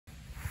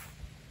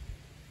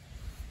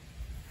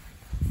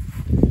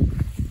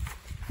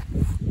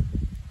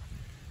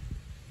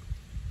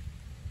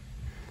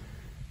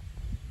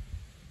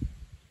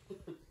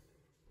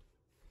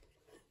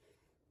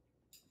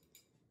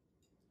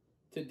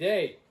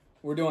Today,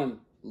 we're doing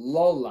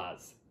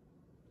Lola's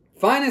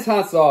finest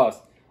hot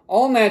sauce,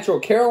 all natural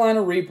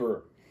Carolina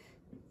Reaper.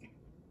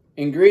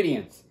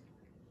 Ingredients: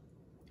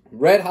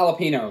 red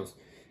jalapenos,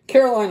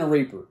 Carolina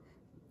Reaper,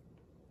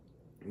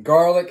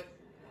 garlic,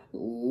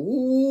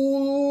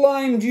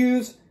 lime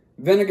juice,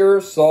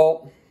 vinegar,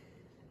 salt,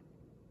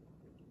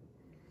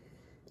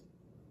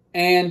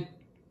 and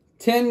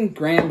 10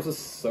 grams of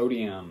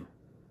sodium.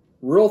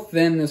 Real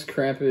thin this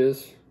crap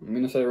is. I'm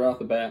going to say right off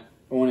the bat,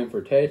 going in for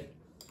a taste.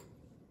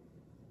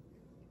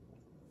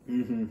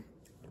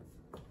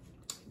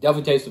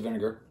 Definitely taste the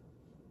vinegar,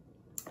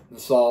 the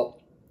salt,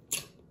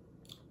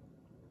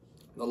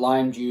 the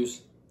lime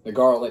juice, the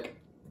garlic.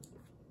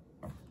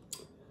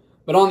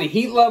 But on the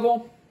heat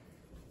level,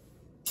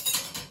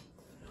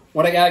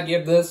 what I gotta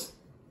give this,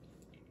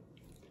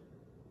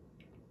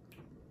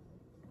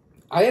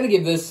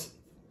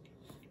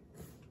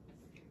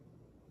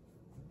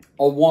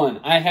 a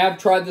 1. I have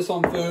tried this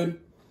on food,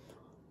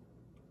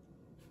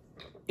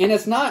 and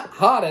it's not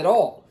hot at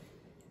all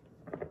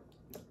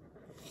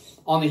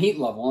on the heat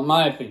level, in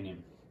my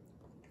opinion.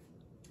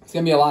 It's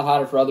going to be a lot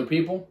hotter for other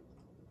people.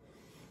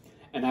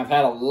 And I've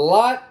had a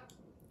lot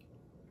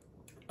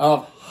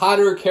of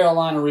hotter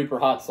Carolina Reaper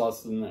hot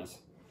sauce than this.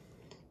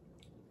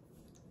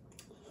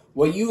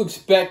 Well, you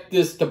expect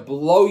this to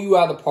blow you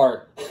out of the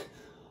park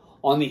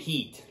on the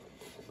heat.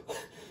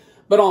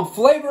 But on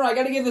flavor, I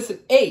got to give this an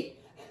 8.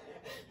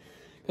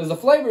 Because the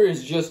flavor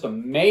is just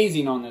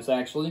amazing on this,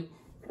 actually.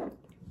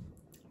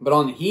 But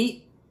on the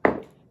heat,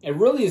 it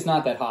really is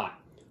not that hot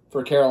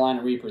for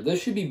Carolina Reaper.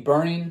 This should be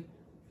burning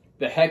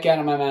the heck out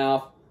of my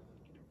mouth.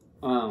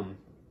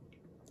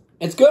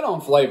 It's good on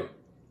flavor.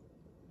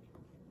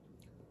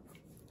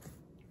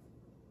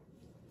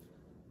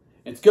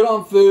 It's good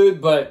on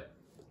food, but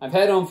I've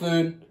had it on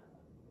food.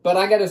 But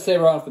I got to say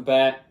right off the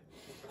bat,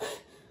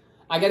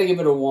 I got to give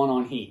it a 1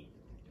 on heat.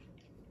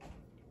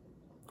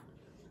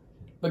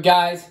 But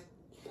guys,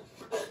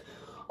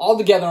 all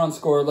together on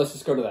score, let's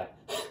just go to that.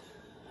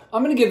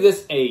 I'm going to give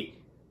this a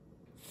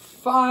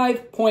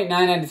 5.9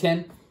 out of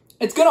 10.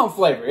 It's good on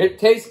flavor. It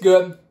tastes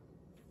good.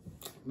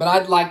 But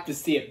I'd like to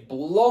see it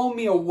blow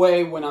me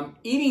away when I'm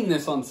eating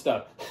this on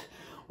stuff.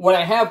 When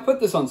I have put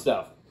this on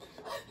stuff.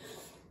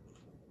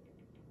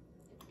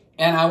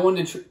 And I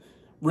wanted to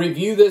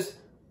review this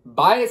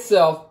by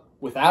itself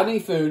without any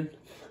food.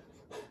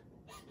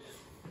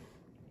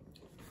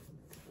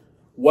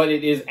 What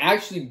it is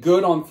actually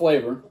good on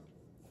flavor.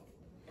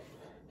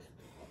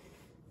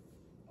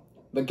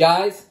 But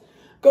guys,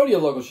 go to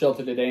your local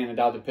shelter today and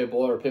adopt a pit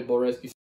bull or a pit bull rescue